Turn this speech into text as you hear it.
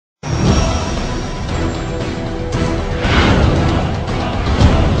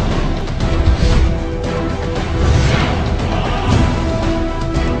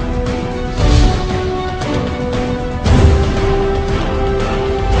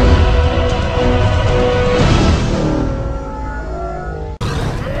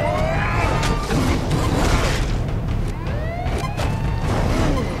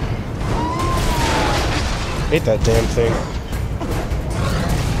hate that damn thing.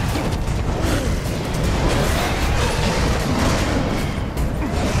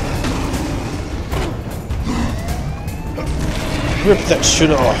 Rip that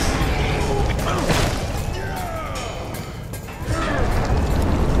shit off.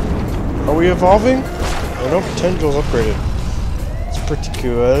 Are we evolving? Oh no, potential's upgraded. It's pretty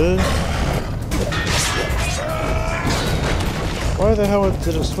cool. Why the hell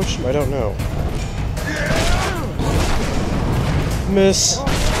did it switch? I don't know. Miss.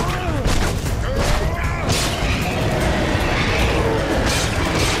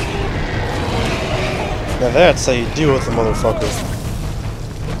 Now that's how you deal with a motherfucker.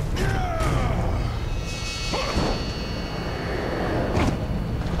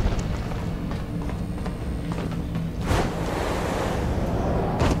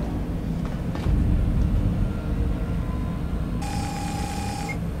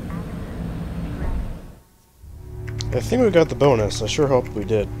 I think we got the bonus. I sure hope we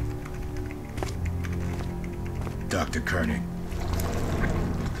did. Dr. Koenig.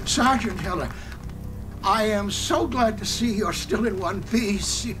 Sergeant Heller, I am so glad to see you're still in one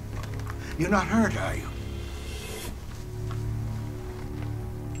piece. You're not hurt, are you?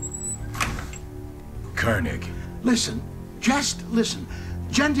 Koenig. Listen, just listen.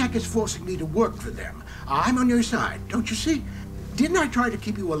 Gentek is forcing me to work for them. I'm on your side, don't you see? Didn't I try to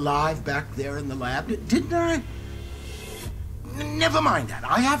keep you alive back there in the lab? Didn't I? Never mind that.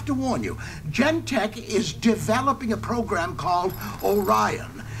 I have to warn you. Gentek is developing a program called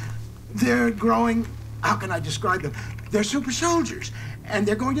Orion. They're growing... How can I describe them? They're super soldiers, and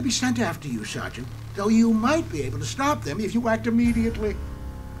they're going to be sent after you, Sergeant. So you might be able to stop them if you act immediately.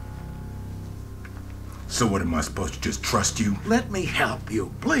 So what, am I supposed to just trust you? Let me help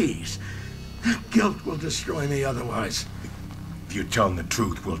you, please. Guilt will destroy me otherwise. If you're telling the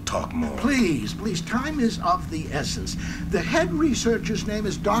truth, we'll talk more. Please, please, time is of the essence. The head researcher's name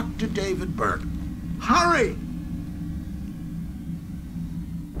is Dr. David Burke. Hurry!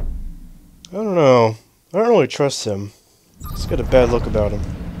 I don't know. I don't really trust him. He's got a bad look about him.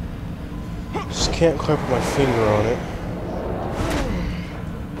 Just can't quite put my finger on it.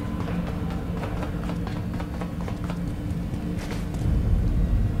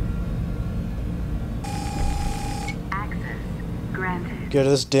 Access granted. Get to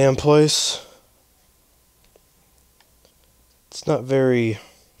this damn place. It's not very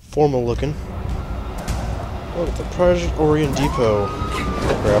formal looking. Oh, the Project Orion Depot.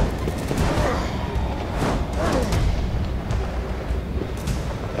 Crap.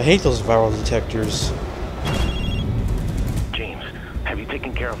 I hate those viral detectors. James, have you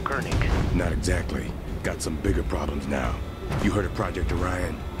taken care of Koenig? Not exactly. Got some bigger problems now. You heard of Project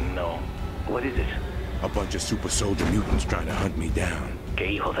Orion? No. What is it? A bunch of super soldier mutants trying to hunt me down. Que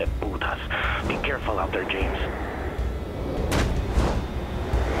hijos de putas. Be careful out there, James.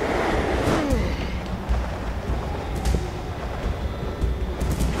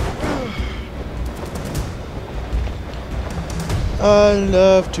 I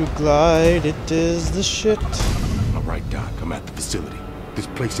love to glide, it is the shit. All right, Doc, I'm at the facility. This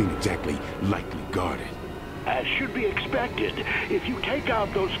place ain't exactly lightly guarded. As should be expected, if you take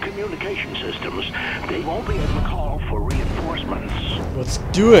out those communication systems, they won't be able to call for reinforcements. Let's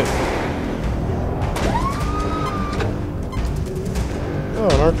do it. Oh,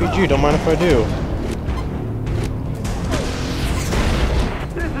 an RPG, don't mind if I do.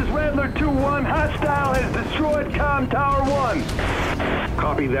 This is Rattler 2-1. Hostile has destroyed Comm Tower 1.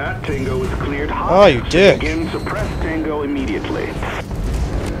 Copy that. Tango is cleared. Oh, you dick. Again, suppress Tango immediately.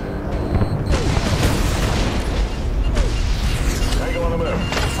 Tango on the move.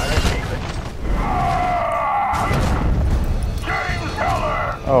 James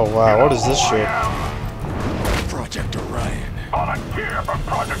Heller! Oh wow, what is this shit? Project Orion. Volunteer for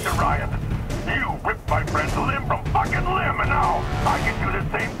Project Orion. You ripped my friend's limb from fucking limb, and now I can do the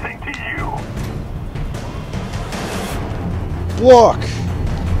same thing to you. Block!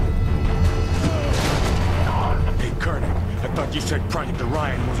 Hey, Koenig, I thought you said Project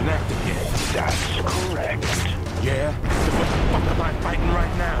Orion wasn't active yet. That's correct. Yeah? So what the fuck am I fighting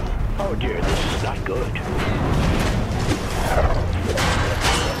right now? Oh dear, this is not good.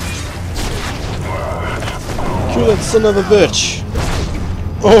 Kill that son of a bitch!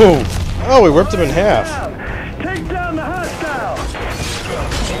 Oh! Oh, we ripped him in half! Take down the hostile!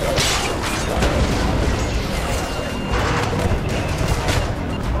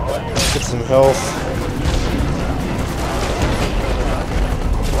 Get some health.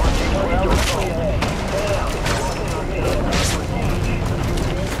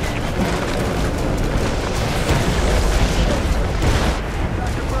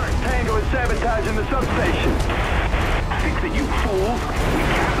 Tango is sabotaging the substation.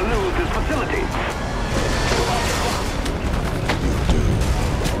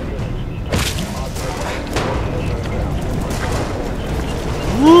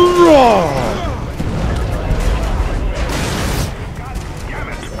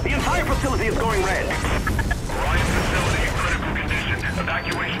 Entire facility is going red. Orion facility in critical condition.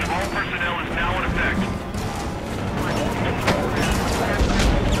 Evacuation of all personnel is now in effect.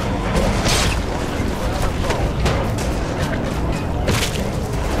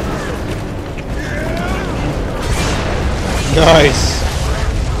 Nice.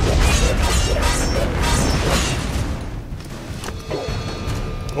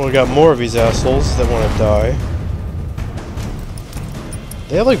 Well, we got more of these assholes that want to die.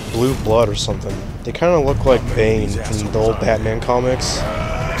 They have like blue blood or something. They kind of look like Bane from the old Batman comics.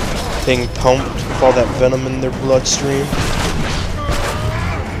 Being pumped with all that venom in their bloodstream.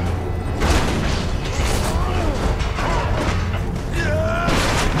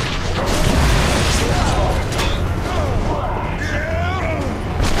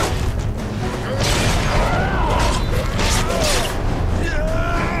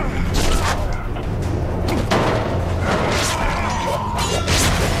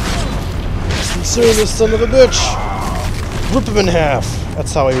 Consider this son of a bitch! Rip him in half!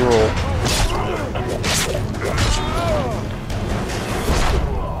 That's how I roll.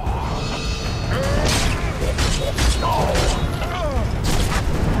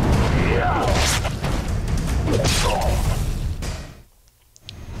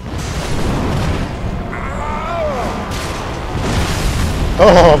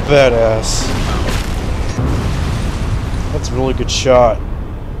 Oh, badass. That's a really good shot.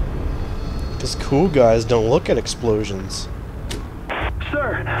 Because cool guys don't look at explosions.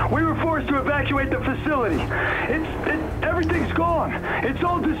 Sir, we were forced to evacuate the facility. Everything's gone. It's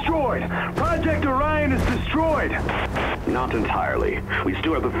all destroyed. Project Orion is destroyed. Not entirely. We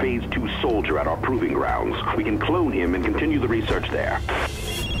still have the Phase 2 soldier at our proving grounds. We can clone him and continue the research there.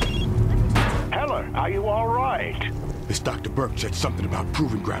 Heller, are you all right? This Dr. Burke said something about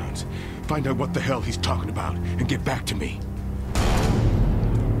proving grounds. Find out what the hell he's talking about and get back to me.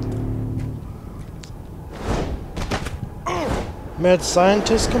 Mad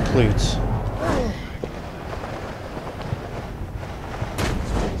scientist complete.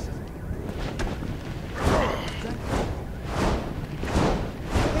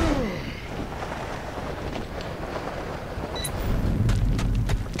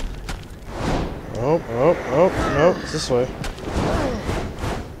 Oh, no, it's this way.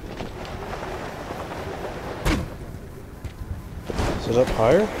 Is it up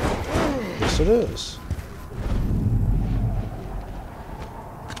higher? Yes, it is.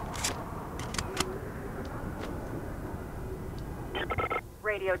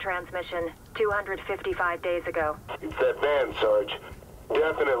 Radio transmission 255 days ago. It's that van, Sarge.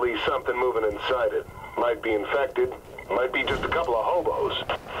 Definitely something moving inside it. Might be infected. Might be just a couple of hobos.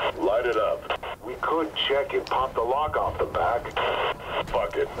 Light it up. We could check it, pop the lock off the back.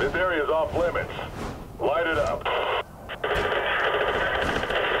 Fuck it. This area's off limits. Light it up.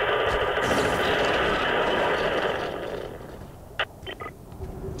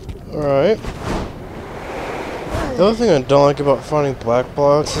 Alright. The other thing I don't like about finding black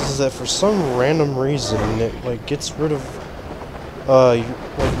boxes is that for some random reason it like gets rid of like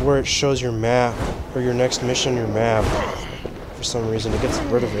where it shows your map or your next mission, your map. For some reason it gets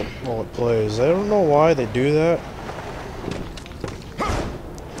rid of it while it plays. I don't know why they do that.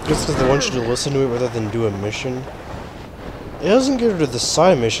 I guess because they want you to listen to it rather than do a mission. It doesn't get rid of the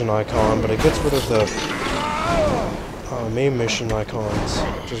side mission icon, but it gets rid of the main mission icons,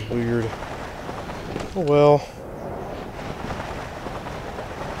 which is weird. Oh well.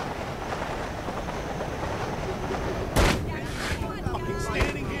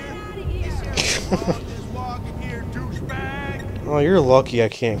 Oh, you're lucky I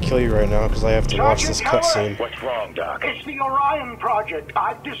can't kill you right now because I have to watch this cutscene. What's wrong, Doc? It's the Orion Project.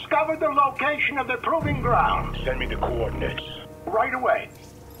 I've discovered the location of the proving ground. Send me the coordinates. Right away.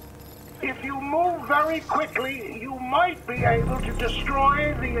 If you move very quickly, you might be able to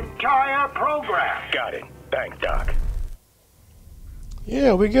destroy the entire program. Got it. Thanks, Doc.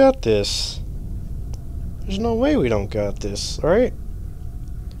 Yeah, we got this. There's no way we don't got this, alright?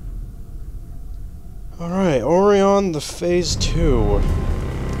 Alright, Orion the Phase 2.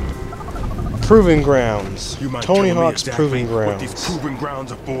 Proving Grounds. Tony Hawk's Proving Grounds. What these proving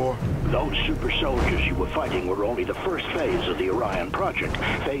grounds are for? Those super soldiers you were fighting were only the first phase of the Orion Project.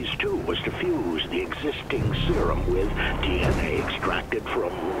 Phase 2 was to fuse the existing serum with DNA extracted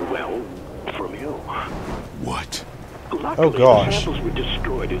from, well, from you. What? Luckily, Oh gosh. the samples were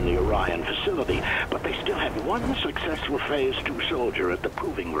destroyed in the Orion facility, but they still had one successful Phase 2 soldier at the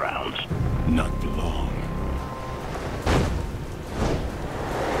Proving Grounds. Not for long.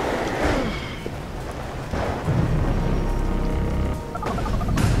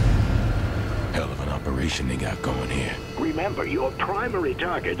 Hell of an operation they got going here. Remember, However, your primary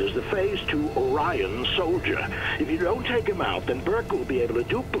target is the Phase 2 Orion soldier. If you don't take him out, then Burke will be able to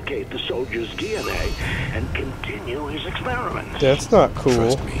duplicate the soldier's DNA and continue his experiments. That's not cool.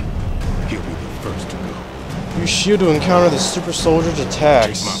 Trust me, he'll be the first to go. Use shield to encounter the super soldier's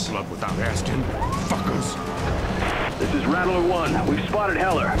attacks. Taste my blood without asking, fuckers. This is Rattler 1. We've spotted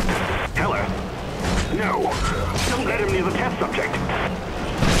Heller. Heller? No. Don't let him near the test subject.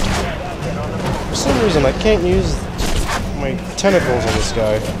 For some reason, I can't use my tentacles on this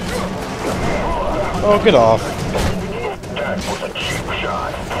guy. Oh, get off. That was a cheap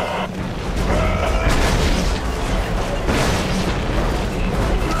shot.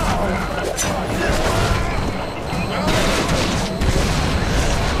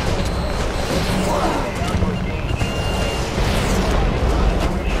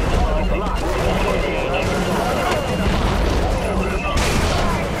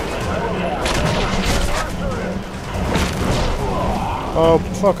 Oh,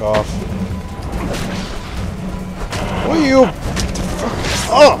 fuck off. Will you?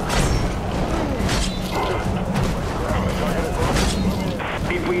 Oh!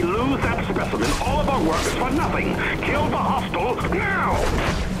 If we lose that specimen, all of our work is for nothing. Kill the hostile now!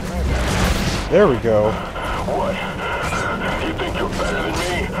 There we go. What? You think you're better than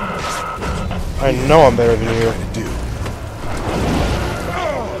me? I know I'm better than you.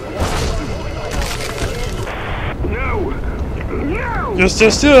 No! No!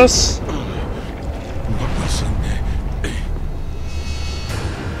 Yes.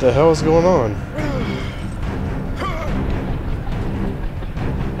 What the hell is going on?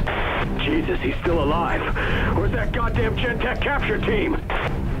 Jesus, he's still alive. Where's that goddamn Gentech capture team?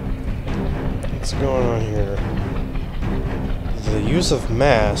 What's going on here? The use of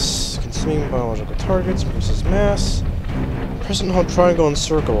mass. Consuming biological targets versus mass. Press and hold triangle and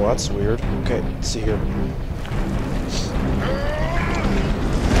circle. That's weird. Okay, let's see here.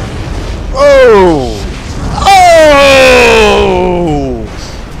 Oh! Oh!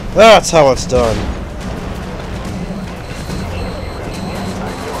 That's how it's done.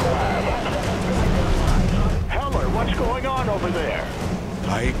 Heller, what's going on over there?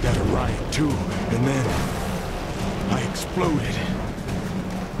 I ate that Orion too, and then I exploded.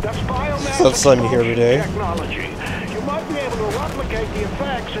 That's biomass That's something you hear every day. technology. You might be able to replicate the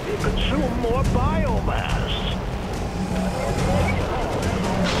effects if you consume more biomass.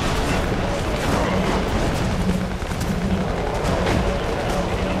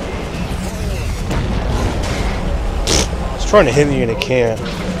 It's trying to hit me and it can't.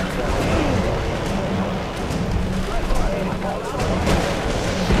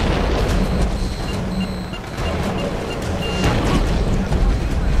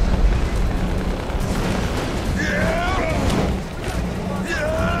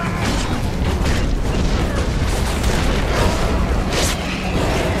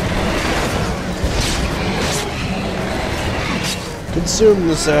 Consume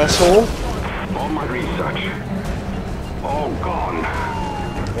this asshole. All my research. All gone.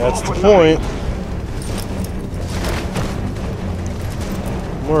 That's the point.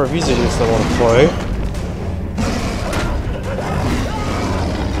 More of these idiots that want to play.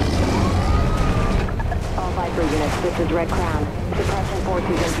 All Viper units, this is Red Crown. Suppression forces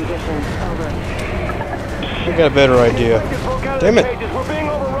in position. Over. I got a better idea. Damn it. We're being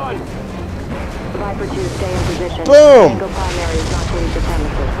overrun. Viper 2, stay in position. Boom! Tango primary is not to leave the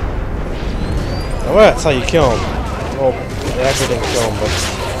premises. Oh, that's how you kill him. Well, it actually didn't kill him, but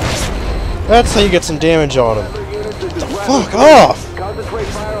that's how you get some damage on him. Fuck off! Concentrate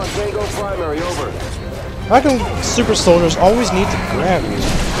fire on Tango primary. Over. How come super soldiers always need to grab you?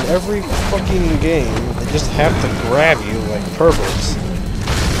 In every fucking game, they just have to grab you like perverts.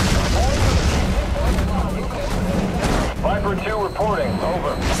 Viper 2 reporting.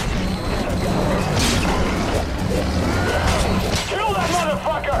 Over. Kill that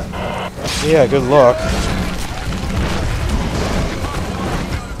motherfucker! Yeah, good luck.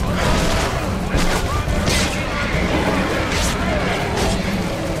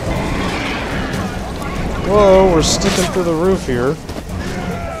 Whoa, we're sticking through the roof here.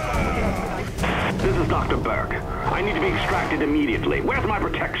 This is Dr. Burke. I need to be extracted immediately. Where's my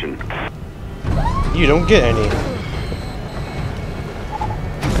protection? You don't get any.